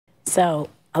So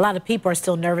a lot of people are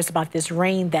still nervous about this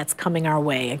rain that's coming our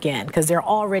way again because they're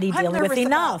already dealing with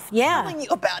enough. Yeah. Telling you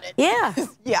about it. Yeah.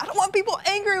 Yeah, I don't want people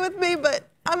angry with me, but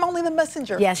I'm only the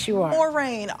messenger. Yes, you are. More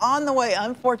rain on the way,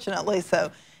 unfortunately.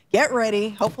 So get ready.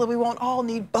 Hopefully we won't all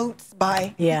need boats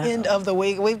by the end of the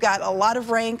week. We've got a lot of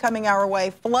rain coming our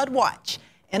way. Flood watch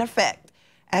in effect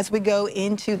as we go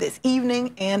into this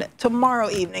evening and tomorrow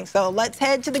evening. So let's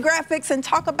head to the graphics and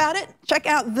talk about it. Check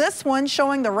out this one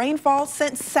showing the rainfall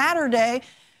since Saturday.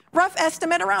 Rough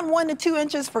estimate around 1 to 2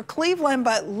 inches for Cleveland,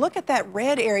 but look at that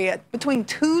red area between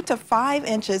 2 to 5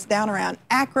 inches down around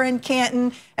Akron,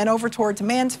 Canton, and over towards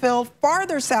Mansfield.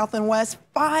 Farther south and west,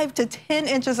 5 to 10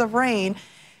 inches of rain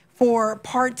for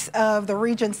parts of the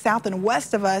region south and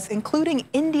west of us, including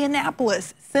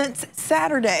Indianapolis since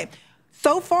Saturday.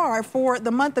 So far for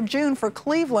the month of June for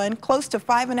Cleveland, close to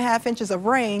 5.5 inches of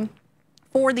rain.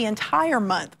 For the entire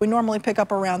month, we normally pick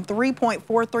up around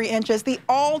 3.43 inches. The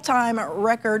all-time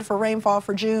record for rainfall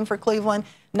for June for Cleveland,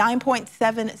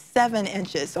 9.77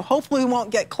 inches. So hopefully we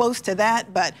won't get close to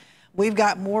that, but we've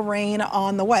got more rain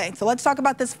on the way. So let's talk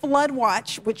about this flood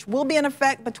watch, which will be in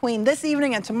effect between this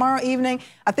evening and tomorrow evening.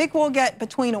 I think we'll get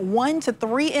between 1 to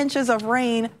 3 inches of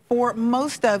rain for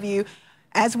most of you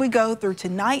as we go through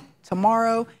tonight,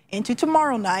 tomorrow, into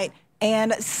tomorrow night.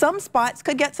 And some spots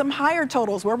could get some higher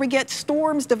totals where we get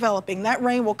storms developing. That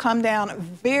rain will come down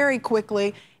very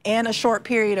quickly in a short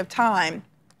period of time.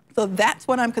 So that's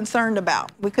what I'm concerned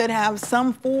about. We could have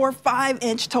some 4 or 5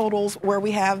 inch totals where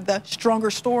we have the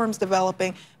stronger storms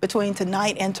developing between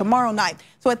tonight and tomorrow night.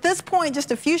 So at this point,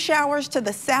 just a few showers to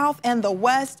the south and the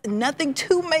west. Nothing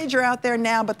too major out there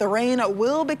now, but the rain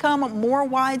will become more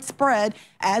widespread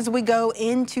as we go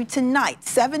into tonight.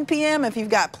 7 p.m. if you've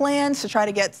got plans to try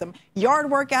to get some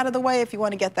yard work out of the way, if you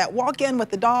want to get that walk in with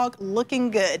the dog,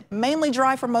 looking good. Mainly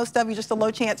dry for most of you, just a low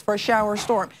chance for a shower or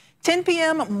storm. 10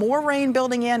 p.m., more rain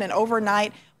building in, and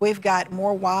overnight, we've got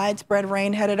more widespread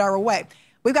rain headed our way.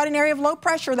 We've got an area of low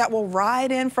pressure that will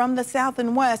ride in from the south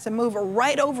and west and move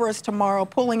right over us tomorrow,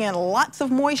 pulling in lots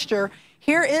of moisture.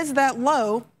 Here is that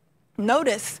low.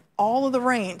 Notice all of the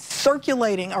rain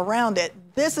circulating around it.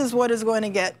 This is what is going to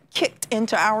get kicked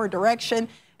into our direction,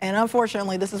 and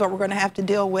unfortunately, this is what we're going to have to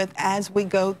deal with as we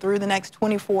go through the next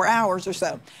 24 hours or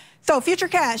so. So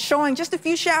Futurecast showing just a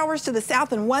few showers to the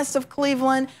south and west of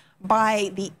Cleveland by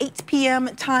the 8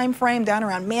 p.m. time frame down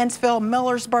around Mansfield,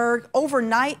 Millersburg.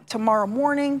 Overnight, tomorrow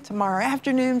morning, tomorrow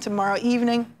afternoon, tomorrow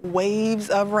evening, waves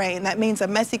of rain. That means a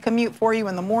messy commute for you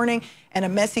in the morning and a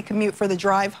messy commute for the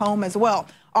drive home as well.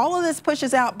 All of this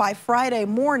pushes out by Friday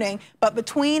morning, but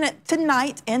between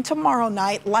tonight and tomorrow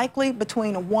night, likely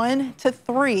between 1 to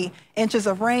 3 inches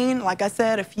of rain. Like I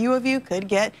said, a few of you could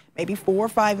get maybe 4 or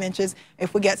 5 inches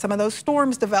if we get some of those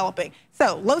storms developing.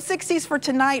 So low 60s for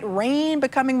tonight, rain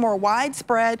becoming more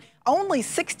widespread. Only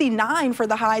 69 for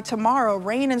the high tomorrow.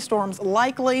 Rain and storms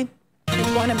likely.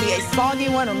 It's going to be a soggy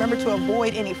one. Remember to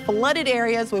avoid any flooded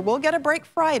areas. We will get a break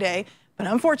Friday, but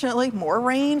unfortunately, more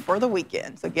rain for the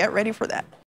weekend. So get ready for that.